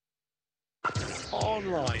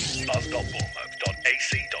online.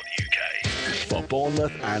 buzz.bournemouth.ac.uk. For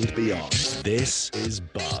Bournemouth and beyond, this is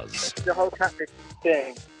Buzz. The whole catfish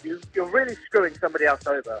thing, you're really screwing somebody else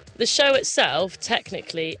over. The show itself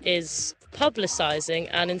technically is publicising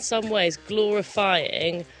and in some ways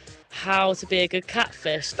glorifying how to be a good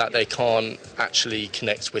catfish. That they can't actually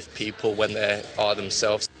connect with people when they are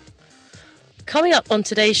themselves. Coming up on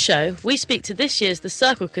today's show, we speak to this year's The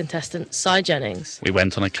Circle contestant, Cy Jennings. We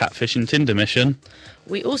went on a catfish and Tinder mission.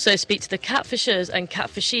 We also speak to the catfishers and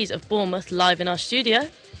catfishees of Bournemouth live in our studio.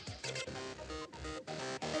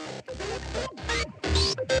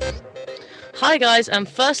 Hi guys, and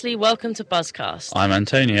firstly, welcome to Buzzcast. I'm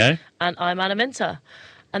Antonio. And I'm Anna Minter.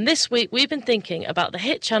 And this week we've been thinking about the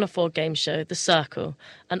hit Channel 4 game show, The Circle,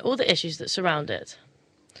 and all the issues that surround it.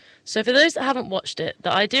 So for those that haven't watched it,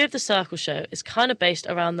 the idea of The Circle show is kind of based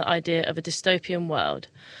around the idea of a dystopian world,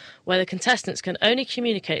 where the contestants can only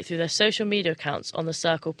communicate through their social media accounts on the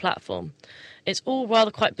Circle platform. It's all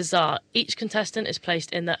rather quite bizarre. Each contestant is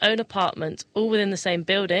placed in their own apartment, all within the same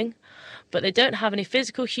building, but they don't have any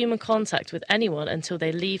physical human contact with anyone until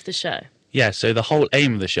they leave the show. Yeah, so the whole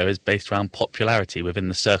aim of the show is based around popularity within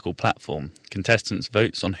the Circle platform. Contestants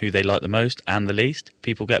votes on who they like the most and the least.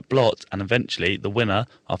 People get blocked, and eventually the winner,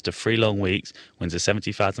 after 3 long weeks, wins a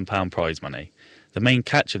 £70,000 prize money. The main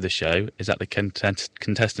catch of the show is that the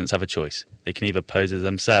contestants have a choice. They can either pose as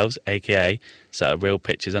themselves, aka set up real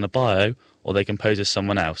pictures and a bio, or they can pose as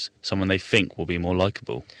someone else, someone they think will be more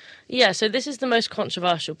likeable. Yeah, so this is the most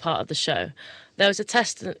controversial part of the show. There was a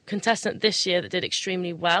contestant this year that did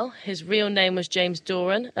extremely well. His real name was James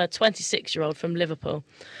Doran, a 26-year-old from Liverpool.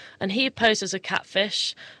 And he posed as a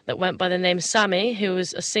catfish that went by the name Sammy, who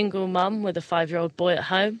was a single mum with a 5-year-old boy at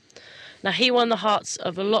home. Now, he won the hearts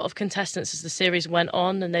of a lot of contestants as the series went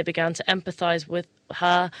on, and they began to empathise with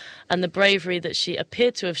her and the bravery that she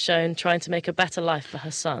appeared to have shown trying to make a better life for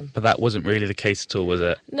her son. But that wasn't really the case at all, was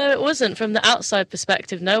it? No, it wasn't. From the outside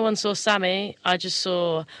perspective, no one saw Sammy. I just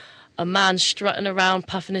saw a man strutting around,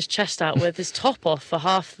 puffing his chest out with his top off for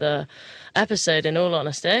half the episode, in all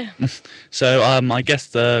honesty. So I guess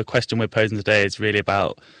the question we're posing today is really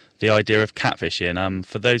about the idea of catfishing.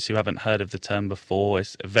 For those who haven't heard of the term before,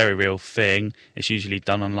 it's a very real thing. It's usually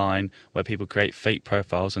done online, where people create fake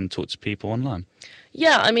profiles and talk to people online.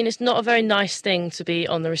 Yeah, I mean, it's not a very nice thing to be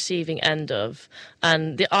on the receiving end of.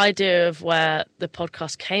 And the idea of where the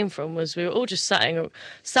podcast came from was we were all just sat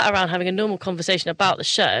around having a normal conversation about the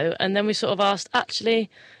show. And then we sort of asked, actually,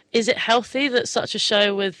 is it healthy that such a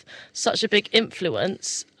show with such a big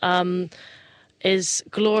influence is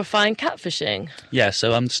glorifying catfishing? Yeah,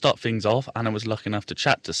 so to start things off, Anna was lucky enough to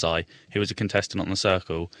chat to Cy, who was a contestant on The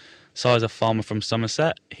Circle. Cy is a farmer from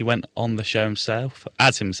Somerset. He went on the show himself,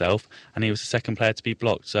 and he was the second player to be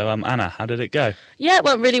blocked. So, Anna, how did it go? Yeah, it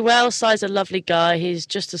went really well. Cy's a lovely guy. He's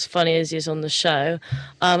just as funny as he is on the show.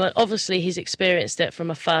 And obviously, he's experienced it from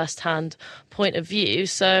a first-hand point of view.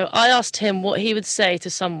 So I asked him what he would say to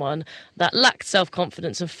someone that lacked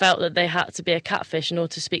self-confidence and felt that they had to be a catfish in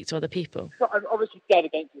order to speak to other people. So I'm obviously dead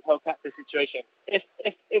against this whole catfish situation. If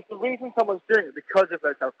the reason someone's doing it because of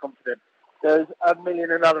their self-confidence, there's a million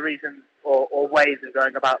and other reasons or ways of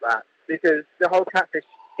going about that. Because the whole catfish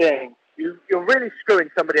thing, you're really screwing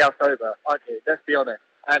somebody else over, aren't you? Let's be honest.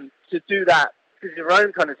 And to do that because your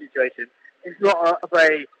own kind of situation is not a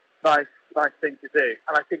very nice thing to do.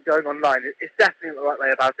 And I think going online is definitely the right way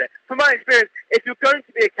about it. From my experience, if you're going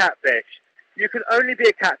to be a catfish, you can only be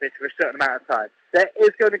a catfish for a certain amount of time. There is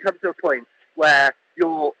going to come to a point where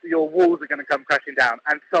your walls are going to come crashing down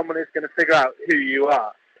and someone is going to figure out who you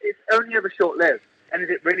are. It's only ever short-lived. And is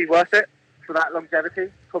it really worth it for that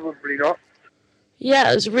longevity? Probably not.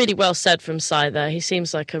 Yeah, it was really well said from Cy there. He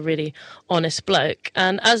seems like a really honest bloke.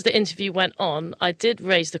 And as the interview went on, I did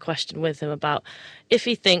raise the question with him about if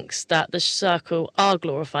he thinks that the Circle are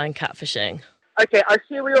glorifying catfishing. Okay, I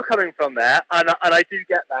see where you're coming from there, and I do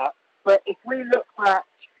get that. But if we look back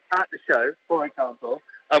at the show, for example,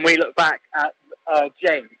 and we look back at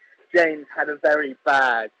James had a very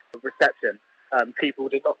bad reception. People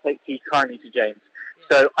did not take too kindly to James.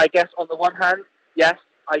 So I guess on the one hand, yes,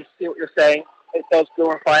 I see what you're saying. It does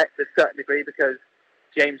glorify it to a certain degree because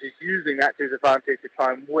James is using that to his advantage to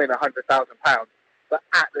try and win £100,000. But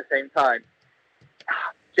at the same time,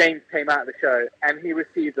 James came out of the show and he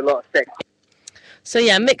received a lot of stick. So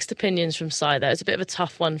yeah, mixed opinions from Cy there. It's a bit of a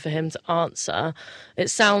tough one for him to answer. It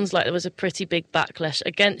sounds like there was a pretty big backlash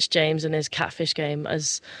against James and his catfish game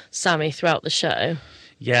as Sammy throughout the show.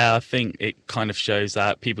 Yeah, I think it kind of shows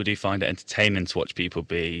that people do find it entertaining to watch people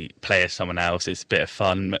play as someone else. It's a bit of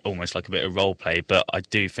fun, almost like a bit of role play. But I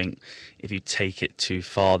do think if you take it too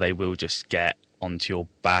far, they will just get onto your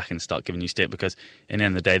back and start giving you stick, because in the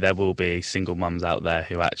end of the day, there will be single mums out there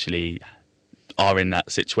who actually are in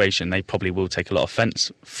that situation. They probably will take a lot of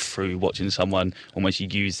offence through watching someone almost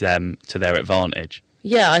use them to their advantage.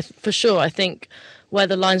 Yeah, for sure. I think where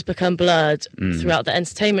the lines become blurred throughout the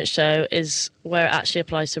entertainment show is where it actually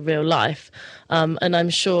applies to real life. And I'm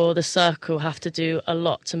sure the Circle have to do a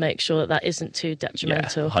lot to make sure that that isn't too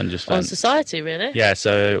detrimental 100%. on society, really. Yeah,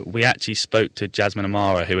 so we actually spoke to Jasmine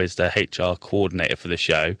Amara, who is the HR coordinator for the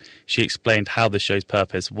show. She explained how the show's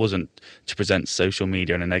purpose wasn't to present social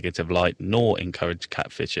media in a negative light nor encourage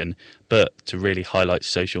catfishing, but to really highlight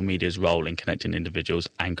social media's role in connecting individuals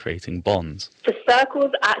and creating bonds. The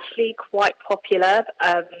Circle's actually quite popular.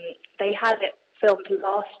 They had it filmed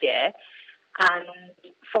last year, and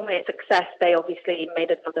from its success, they obviously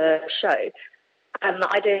made another show. And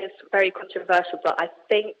the idea is very controversial, but I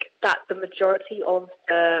think that the majority of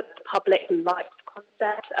the public liked the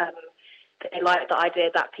concept. They liked the idea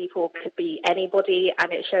that people could be anybody,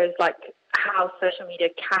 and it shows like how social media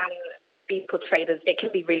can be portrayed as it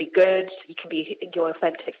can be really good. You can be your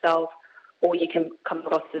authentic self, or you can come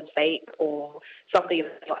across as fake or somebody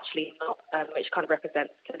that's actually not, which kind of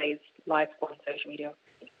represents today's life on social media.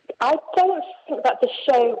 I don't think that the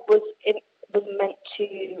show was meant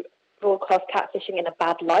to broadcast catfishing in a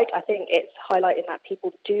bad light. I think it's highlighting that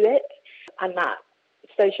people do it and that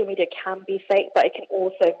social media can be fake, but it can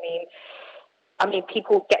also mean,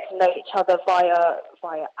 people get to know each other via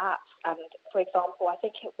apps. And for example, I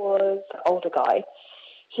think it was an older guy.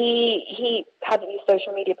 He hadn't used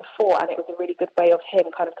social media before, and it was a really good way of him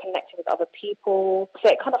kind of connecting with other people. So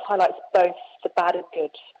it kind of highlights both the bad and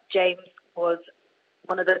good. James was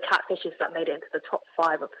one of the catfishes that made it into the top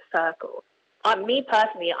 5 of the Circle. Me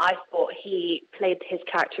personally, I thought he played his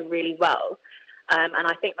character really well. And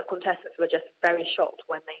I think the contestants were just very shocked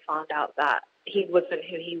when they found out that he wasn't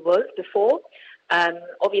who he was before.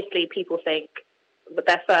 Obviously, people think that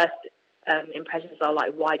their first impressions are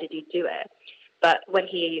like, why did he do it? But when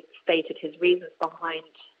he stated his reasons behind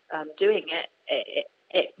doing it,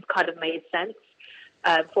 it kind of made sense.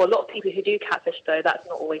 For a lot of people who do catfish, though, that's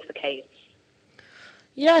not always the case.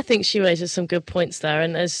 Yeah, I think she raises some good points there.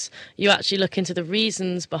 And as you actually look into the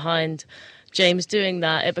reasons behind James doing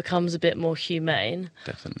that, it becomes a bit more humane.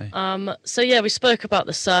 Definitely. So, yeah, we spoke about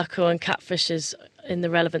the Circle and catfishes in the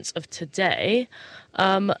relevance of today.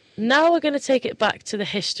 Now we're going to take it back to the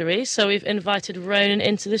history. So we've invited Ronan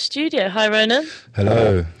into the studio. Hi, Ronan.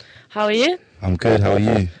 Hello. How are you? I'm good. How are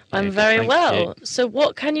you? I'm very Thank well. you. So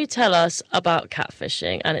what can you tell us about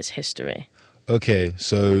catfishing and its history? Okay,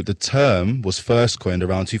 so the term was first coined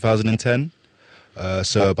around 2010,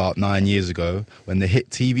 so about 9 years ago, when the hit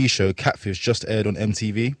TV show Catfish just aired on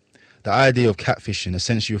MTV. The idea of catfishing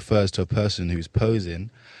essentially refers to a person who's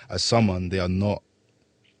posing as someone they are not,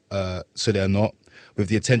 with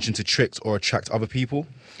the intention to trick or attract other people.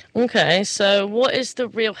 Okay, so what is the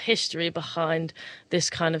real history behind this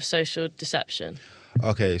kind of social deception?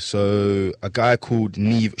 Okay, so a guy called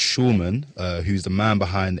Neve Schulman, who's the man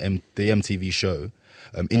behind the MTV show,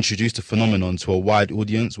 introduced the phenomenon to a wide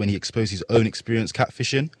audience when he exposed his own experience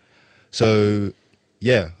catfishing. So,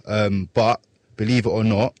 yeah, but believe it or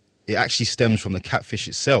not, it actually stems from the catfish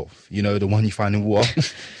itself, you know, the one you find in water.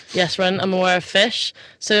 Yes, Ren, I'm aware of fish.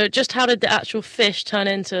 So just how did the actual fish turn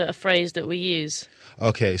into a phrase that we use?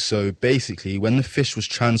 Okay, so basically, when the fish was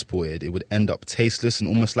transported, it would end up tasteless and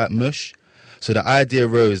almost like mush. So the idea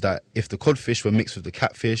arose that if the codfish were mixed with the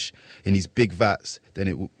catfish in these big vats, then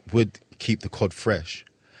it would keep the cod fresh.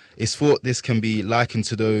 It's thought this can be likened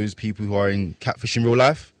to those people who are in catfish in real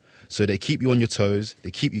life. So they keep you on your toes,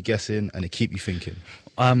 they keep you guessing, and they keep you thinking.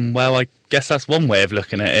 Well, I guess that's one way of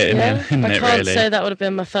looking at it, isn't I it, can't really? say that would have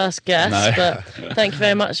been my first guess, No. but thank you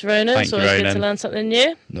very much, Ronan. Thank It's you, always good to Ronan. learn something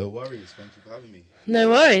new. No worries, thank you for having me. No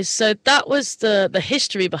worries. So that was the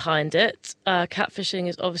history behind it. Catfishing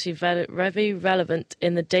is obviously very relevant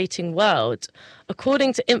in the dating world.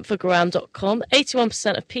 According to Infogram.com,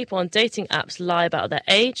 81% of people on dating apps lie about their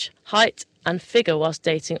age, height, and figure whilst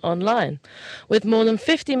dating online. With more than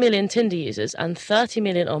 50 million Tinder users and 30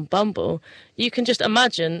 million on Bumble, you can just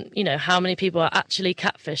imagine, how many people are actually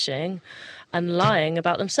catfishing and lying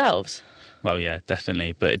about themselves. Well, yeah,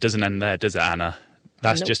 definitely. But it doesn't end there, does it, Anna?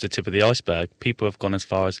 That's Nope. just the tip of the iceberg. People have gone as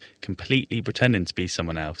far as completely pretending to be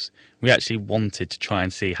someone else. We actually wanted to try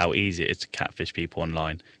and see how easy it is to catfish people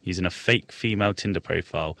online using a fake female Tinder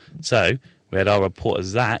profile. So we had our reporter,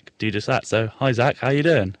 Zach, do just that. So, hi, Zach. How you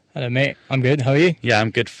doing? Hello, mate. I'm good. How are you? Yeah, I'm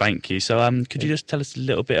good, thank you. So could you just tell us a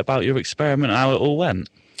little bit about your experiment and how it all went?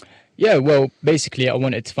 Yeah, well, basically, I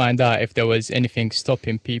wanted to find out if there was anything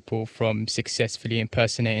stopping people from successfully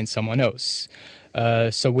impersonating someone else.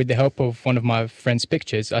 So with the help of one of my friend's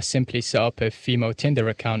pictures, I simply set up a female Tinder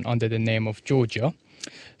account under the name of Georgia.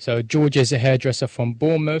 So Georgia is a hairdresser from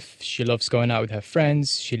Bournemouth. She loves going out with her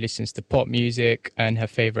friends. She listens to pop music, and her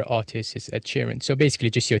favorite artist is Ed Sheeran. So basically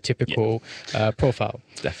just your typical profile.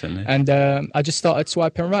 Definitely. And I just started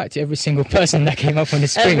swiping right to every single person that came up on the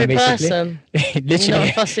screen. Every basically. person.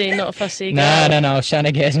 Literally. Not a fussy girl. No. I was trying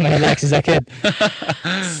to get as many likes as I could.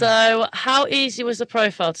 So how easy was the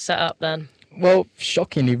profile to set up then? Well,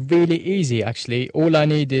 shockingly, really easy, actually. All I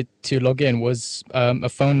needed to log in was a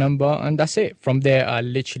phone number, and that's it. From there, I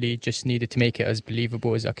literally just needed to make it as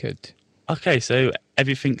believable as I could. Okay, so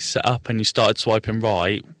everything's set up and you started swiping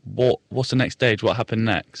right. What's the next stage? What happened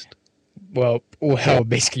next? Well, all hell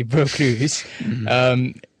basically broke loose.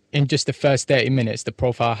 In just the first 30 minutes, the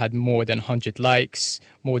profile had more than 100 likes,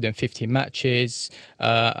 more than 50 matches.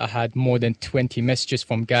 I had more than 20 messages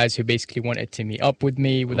from guys who basically wanted to meet up with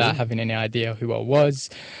me without having any idea who I was.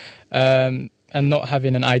 And not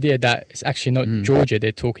having an idea that it's actually not Georgia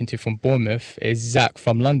they're talking to from Bournemouth, it's Zach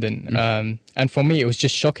from London. And for me, it was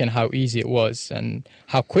just shocking how easy it was and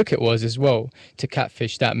how quick it was as well to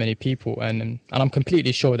catfish that many people. And I'm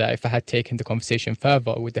completely sure that if I had taken the conversation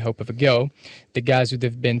further with the help of a girl, the guys would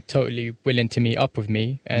have been totally willing to meet up with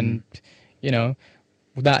me and,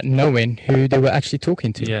 without knowing who they were actually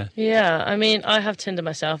talking to. Yeah, I mean, I have Tinder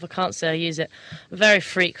myself. I can't say I use it very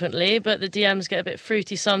frequently, but the DMs get a bit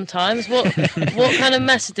fruity sometimes. What kind of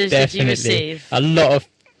messages did you receive? A lot of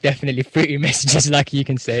definitely fruity messages, like you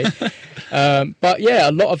can say. But yeah,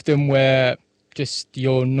 a lot of them were just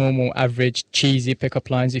your normal, average, cheesy pickup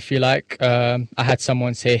lines, if you like. I had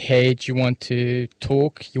someone say, hey, do you want to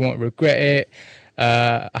talk? You won't regret it.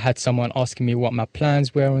 I had someone asking me what my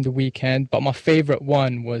plans were on the weekend, but my favorite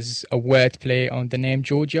one was a wordplay on the name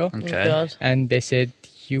Georgia. Okay. Oh, God. And they said,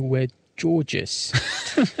 you were gorgeous,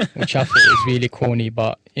 which I thought was really corny,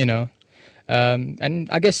 but, and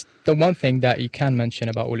I guess the one thing that you can mention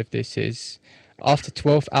about all of this is after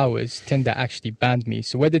 12 hours, Tinder actually banned me.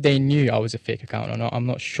 So whether they knew I was a fake account or not, I'm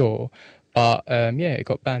not sure. But, it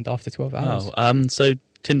got banned after 12 hours. Oh, so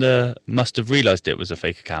Tinder must have realised it was a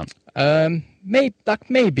fake account.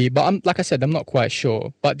 Maybe, but like I said, I'm not quite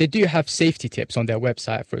sure. But they do have safety tips on their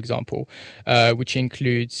website, for example, which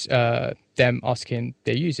includes them asking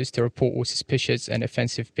their users to report all suspicious and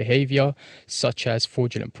offensive behavior, such as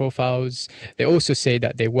fraudulent profiles. They also say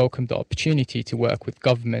that they welcome the opportunity to work with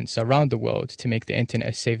governments around the world to make the internet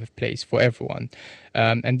a safer place for everyone.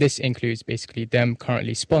 And this includes basically them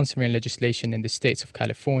currently sponsoring legislation in the states of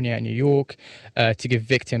California and New York to give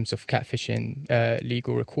victims of catfishing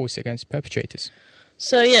legal recourse against perpetrators.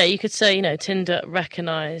 So, yeah, you could say, Tinder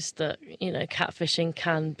recognised that, catfishing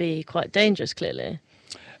can be quite dangerous, clearly.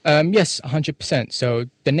 Yes, 100%. So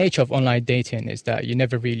the nature of online dating is that you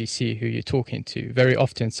never really see who you're talking to. Very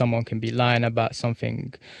often someone can be lying about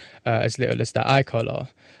something as little as their eye color.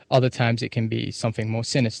 Other times it can be something more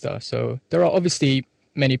sinister. So there are obviously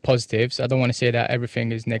many positives. I don't want to say that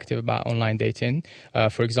everything is negative about online dating.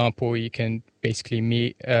 For example, you can basically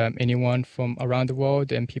meet anyone from around the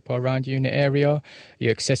world and people around you in the area.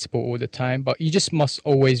 You're accessible all the time, but you just must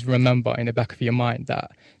always remember in the back of your mind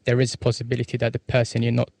that there is a possibility that the person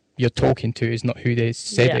you're talking to is not who they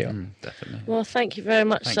say they are. Definitely. Well, thank you very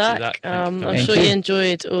much, Thank Zach. you, Zach. I'm sure you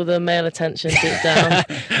enjoyed all the male attention deep down.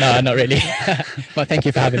 No, not really. But thank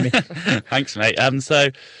you for having me. Thanks, mate. So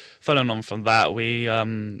following on from that, we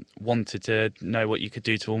wanted to know what you could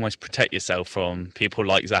do to almost protect yourself from people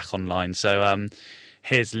like Zach online. So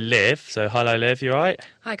here's Liv. So hello, Liv. You all right?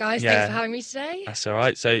 Hi, guys. Yeah. Thanks for having me today. That's all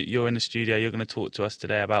right. So you're in the studio. You're going to talk to us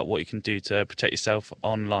today about what you can do to protect yourself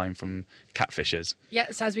online from catfishers.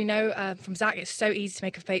 Yes, as we know from Zach, it's so easy to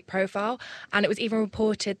make a fake profile. And it was even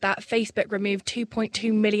reported that Facebook removed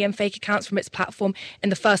 2.2 million fake accounts from its platform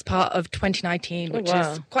in the first part of 2019, which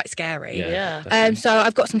is quite scary. Yeah. So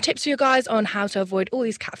I've got some tips for you guys on how to avoid all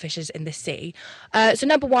these catfishers in the sea. So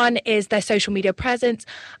number one is their social media presence.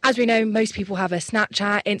 As we know, most people have a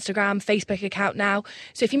Snapchat, Instagram, Facebook account now.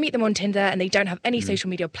 So if you meet them on Tinder and they don't have any social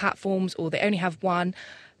media platforms or they only have one,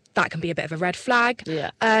 that can be a bit of a red flag.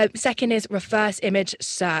 Yeah. Second is reverse image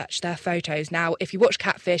search their photos. Now, if you watch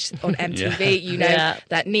Catfish on MTV, you know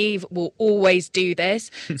that Neve will always do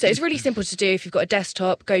this. So it's really simple to do. If you've got a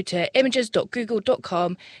desktop, go to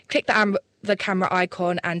images.google.com, click the camera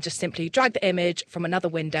icon and just simply drag the image from another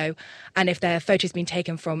window. And if their photo's been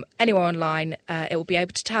taken from anywhere online, it will be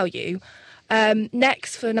able to tell you.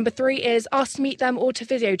 Next, for number 3, is ask to meet them or to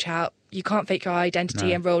video chat. You can't fake your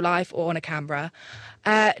identity in real life or on a camera.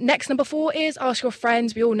 Next, number 4, is ask your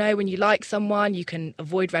friends. We all know when you like someone, you can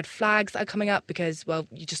avoid red flags that are coming up because, well,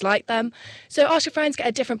 you just like them. So ask your friends, get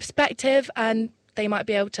a different perspective, and they might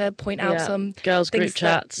be able to point out some girls group things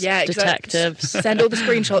chats, detectives. Send all the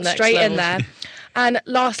screenshots Next straight level. in there. And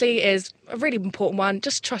lastly is a really important one,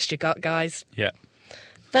 just trust your gut, guys. Yeah.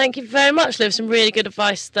 Thank you very much, Liv. Some really good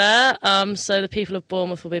advice there. So the people of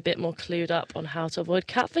Bournemouth will be a bit more clued up on how to avoid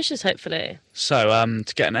catfishes, hopefully. So,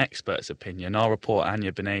 to get an expert's opinion, our reporter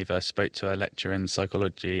Anya Beneva spoke to a lecturer in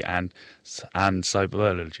psychology and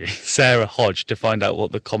psychology, Sarah Hodge, to find out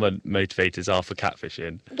what the common motivators are for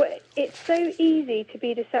catfishing. But it's so easy to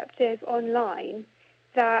be deceptive online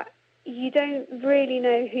that you don't really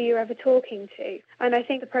know who you're ever talking to. And I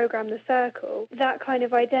think the programme The Circle, that kind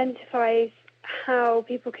of identifies how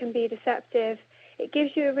people can be deceptive. It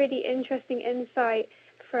gives you a really interesting insight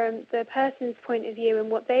from the person's point of view and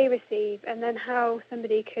what they receive, and then how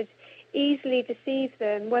somebody could easily deceive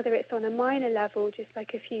them, whether it's on a minor level, just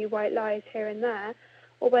like a few white lies here and there,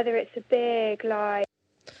 or whether it's a big lie.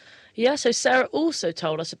 Yeah, so Sarah also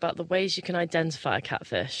told us about the ways you can identify a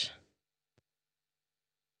catfish.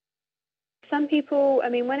 Some people, I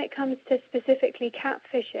mean, when it comes to specifically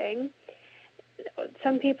catfishing,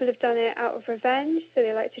 some people have done it out of revenge, so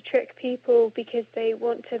they like to trick people because they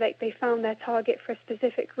want to, like, they found their target for a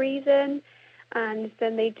specific reason, and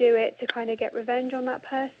then they do it to kind of get revenge on that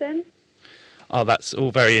person. Oh, that's all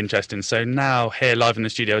very interesting. So now here live in the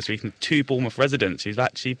studio is speaking to two Bournemouth residents who've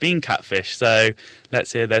actually been catfished. So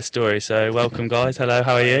let's hear their story. So welcome, guys. Hello,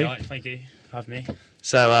 how are you? Right, thank you for having me.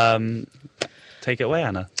 So take it away,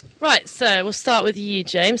 Anna. Right, so we'll start with you,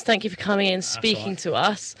 James. Thank you for coming in and speaking to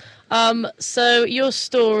us. So your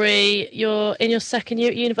story, you're in your second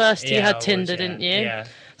year at university, you had Tinder, didn't you? Yeah.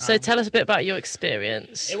 So tell us a bit about your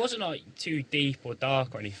experience. It wasn't like too deep or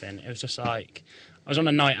dark or anything. It was just like, I was on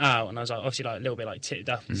a night out and I was like, obviously like a little bit like tipped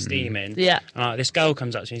up and steaming. Yeah. And like, this girl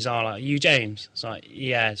comes up to me, she's like, are you James? It's like,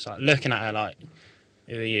 yeah. It's like looking at her like,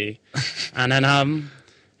 who are you? And then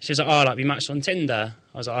she was like, oh, like we matched on Tinder.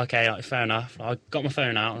 I was like, okay, like fair enough. I got my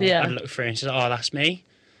phone out and I had a look through and she's like, oh, that's me.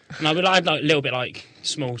 And I had like a little bit like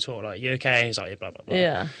small talk, like, you okay? He's like, yeah, blah, blah, blah.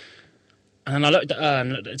 Yeah. And then I looked at her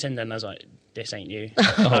and looked at Tinder and I was like, this ain't you.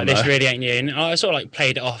 Like, this really ain't you. And I sort of like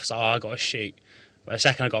played it off, so I got to shoot. But the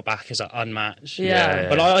second I got back, it's like unmatched. Yeah.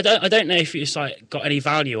 But I don't know if it's like got any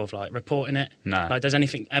value of like reporting it. No. Like, does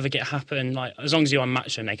anything ever happen? Like, as long as you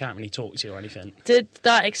unmatch them, they can't really talk to you or anything. Did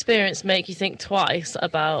that experience make you think twice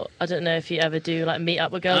about, I don't know if you ever do like meet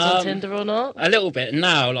up with girls on Tinder or not? A little bit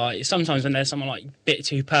now. Like sometimes when there's someone like a bit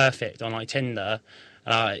too perfect on like Tinder,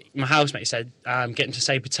 my housemate said, get them to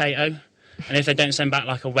say potato. And if they don't send back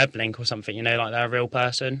like a web link or something, you know, like they're a real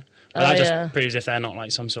person. But that just proves if they're not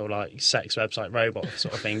like some sort of like sex website robot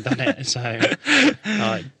sort of thing, doesn't it? So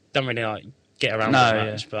don't really like get around that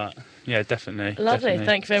much, but yeah, definitely. Lovely. Definitely.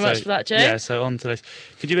 Thank you very much for that, Jay. Yeah, so on to this.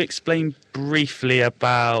 Could you explain briefly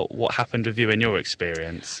about what happened with you in your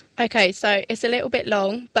experience? Okay, so it's a little bit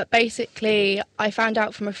long, but basically I found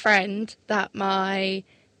out from a friend that my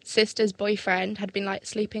sister's boyfriend had been like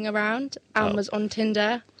sleeping around and was on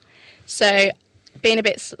Tinder. So being a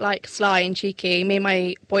bit like sly and cheeky, me and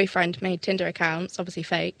my boyfriend made Tinder accounts, obviously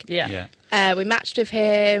fake. Yeah. We matched with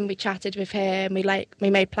him, we chatted with him, we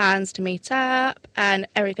made plans to meet up and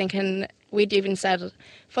everything. And we'd even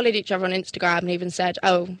followed each other on Instagram and even said,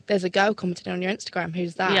 oh, there's a girl commenting on your Instagram,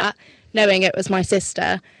 who's that? Yeah. Knowing it was my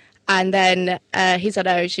sister. And then he said,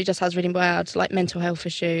 oh, she just has really bad like mental health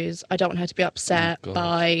issues. I don't want her to be upset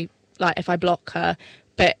by like if I block her.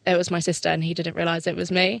 But it was my sister and he didn't realise it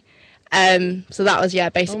was me. So that was,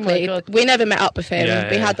 basically, we never met up with him.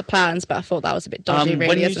 We had the plans, but I thought that was a bit dodgy,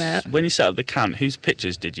 really, isn't it? When you set up the account, whose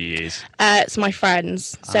pictures did you use? It's my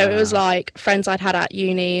friends. So it was like friends I'd had at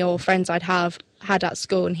uni or friends I'd had at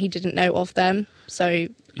school, and he didn't know of them. So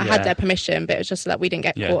I had their permission, but it was just so that we didn't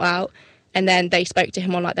get caught out. And then they spoke to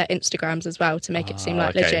him on like their Instagrams as well to make it seem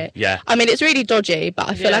like legit. Yeah. I mean, it's really dodgy, but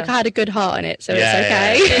I feel like I had a good heart in it, so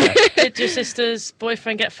it's okay. Did your sister's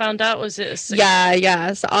boyfriend get found out? Was it a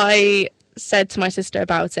Yeah. So I said to my sister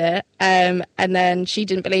about it, and then she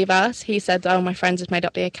didn't believe us. He said, oh, my friends had made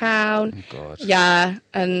up the account. Oh, God. Yeah,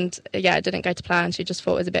 and it didn't go to plan. She just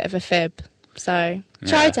thought it was a bit of a fib. So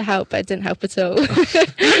tried to help, but it didn't help at all.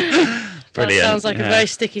 Brilliant. That sounds like a very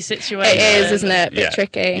sticky situation. It is, isn't it? A bit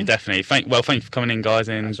tricky. Definitely. Thank you for coming in, guys,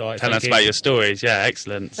 and telling us about your stories. Yeah,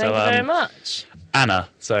 excellent. Thank you very much. Anna,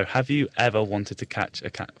 so have you ever wanted to catch a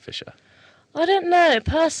catfisher? I don't know.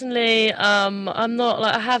 Personally, I'm not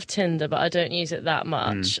like, I have Tinder, but I don't use it that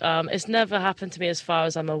much. It's never happened to me as far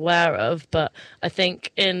as I'm aware of, but I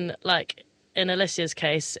think in like in Alicia's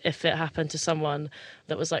case, if it happened to someone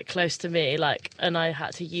that was like close to me, like, and I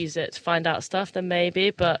had to use it to find out stuff, then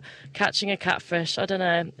maybe. But catching a catfish, I don't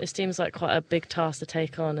know. It seems like quite a big task to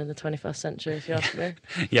take on in the 21st century, if you ask me.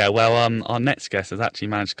 Yeah, well, our next guest has actually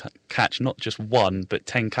managed to catch not just 1 but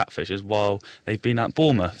 10 catfishes while they've been at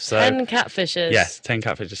Bournemouth. So 10 catfishes. Yes, 10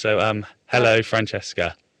 catfishes. So hello,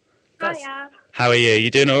 Francesca. Hiya. How are you? You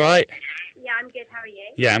doing all right? Yeah, I'm good. How are you?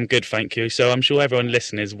 Yeah, I'm good, thank you. So I'm sure everyone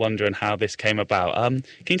listening is wondering how this came about. Can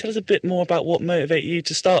you tell us a bit more about what motivated you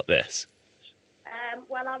to start this?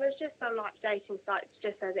 Well, I was just on like dating sites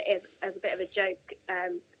just as it is, as a bit of a joke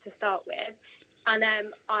to start with. And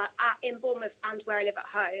in Bournemouth and where I live at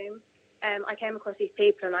home, I came across these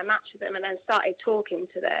people and I matched with them and then started talking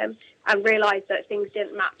to them and realised that things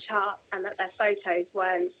didn't match up and that their photos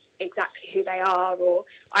weren't exactly who they are, or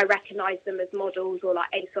I recognised them as models or like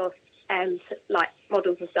ASOS like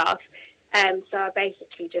models and stuff. So I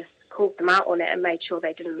basically just called them out on it and made sure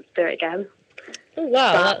they didn't do it again. Oh,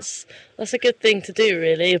 wow, that's a good thing to do,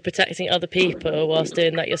 really, protecting other people whilst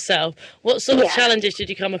doing that yourself. What sort of challenges did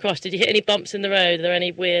you come across? Did you hit any bumps in the road? Are there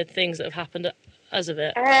any weird things that have happened as of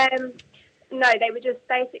it? No, they were just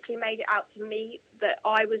basically made it out to me that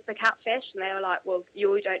I was the catfish, and they were like, well,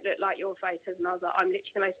 you don't look like your photos, and I was like, I'm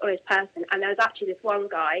literally the most honest person. And there was actually this one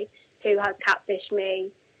guy who has catfished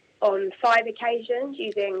me on 5 occasions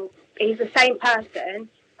he's the same person,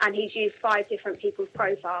 and he's used 5 different people's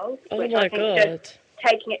profiles, which I think just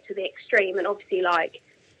taking it to the extreme, and obviously, like,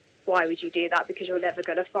 why would you do that? Because you're never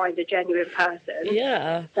going to find a genuine person.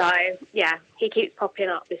 Yeah. So, yeah, he keeps popping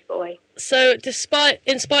up, this boy. So,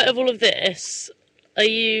 in spite of all of this, are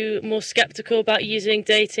you more sceptical about using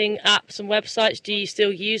dating apps and websites? Do you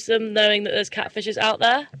still use them, knowing that there's catfishes out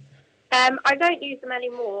there? I don't use them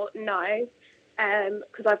anymore, no,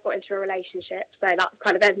 because I've got into a relationship, so that's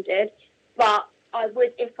kind of ended. But I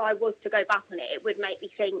would, if I was to go back on it, it would make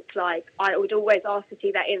me think, like, I would always ask to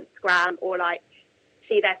see their Instagram or, like,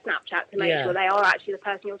 see their Snapchat to make sure they are actually the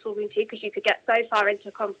person you're talking to, because you could get so far into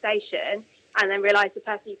a conversation and then realise the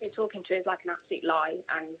person you've been talking to is like an absolute lie,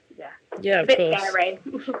 and yeah, it's a bit scary.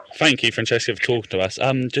 Thank you, Francesca, for talking to us.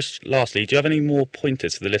 Just lastly, do you have any more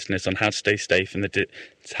pointers for the listeners on how to stay safe in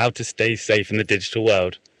the digital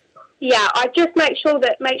world? Yeah, I just make sure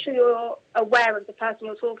you're aware of the person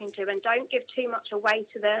you're talking to, and don't give too much away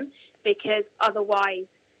to them, because otherwise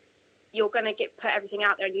you're going to put everything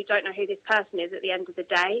out there and you don't know who this person is at the end of the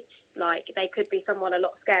day. Like, they could be someone a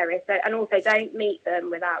lot scarier. So, and also don't meet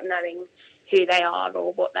them without knowing who they are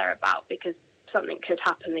or what they're about, because something could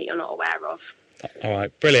happen that you're not aware of. All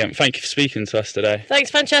right, brilliant. Thank you for speaking to us today.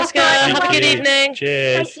 Thanks, Francesca. Have a good evening.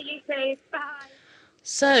 Cheers. Thank you, you too. Bye.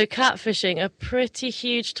 So, catfishing, a pretty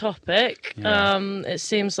huge topic. Yeah. It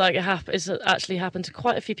seems like it's actually happened to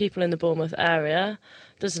quite a few people in the Bournemouth area,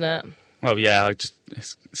 doesn't it? Well, yeah, it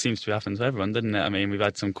seems to be happening to everyone, doesn't it? I mean, we've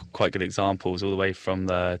had some quite good examples all the way from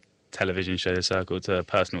the television show The Circle to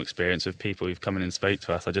personal experience with people who've come in and spoke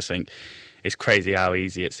to us. I just think it's crazy how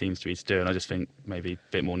easy it seems to be to do, and I just think maybe a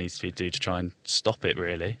bit more needs to be done to try and stop it,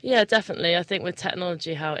 really. Yeah, definitely. I think with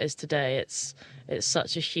technology how it is today, it's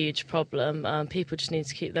such a huge problem. People just need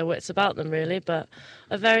to keep their wits about them, really. But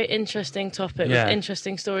a very interesting topic with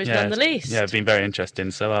interesting stories, none the least. Yeah, it's been very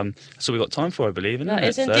interesting. So that's all we've got time for, I believe, isn't it? That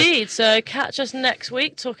is indeed. So catch us next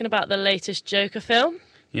week talking about the latest Joker film.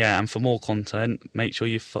 Yeah, and for more content, make sure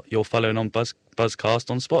you're following on Buzzcast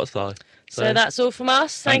on Spotify. So that's all from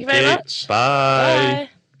us. Thank you very much. Bye. Bye.